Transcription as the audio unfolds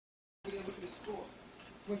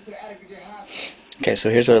Okay, so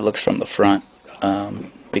here's what it looks from the front.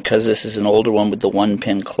 Because this is an older one with the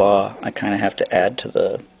one-pin claw, I kind of have to add to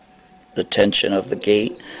the tension of the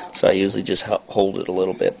gate, so I usually just hold it a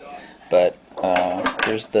little bit. But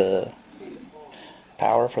here's the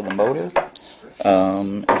power for the motor.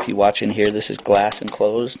 If you watch in here, this is glass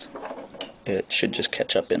enclosed. It should just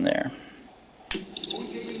catch up in there.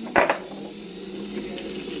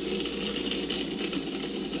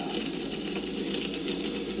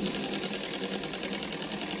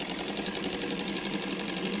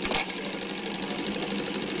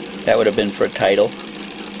 That would have been for a title.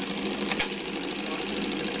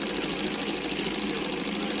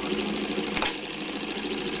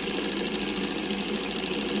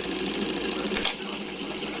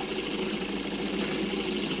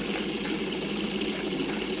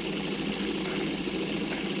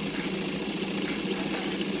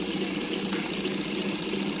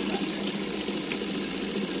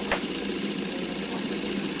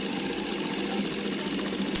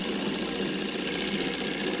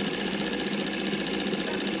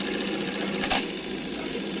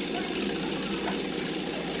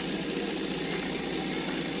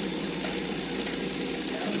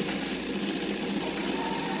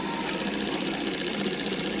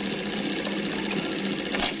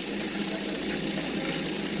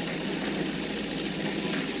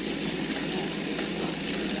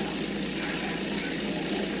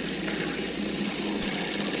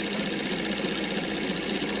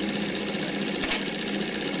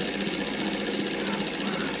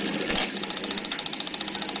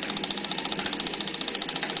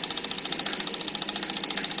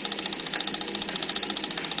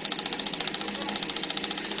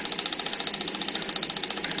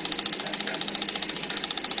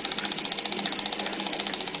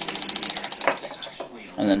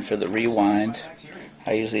 And then for the rewind,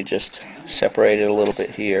 I usually just separate it a little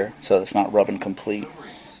bit here so it's not rubbing complete.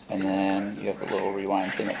 And then you have the little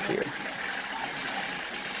rewind thing up here.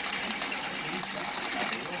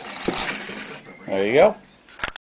 There you go.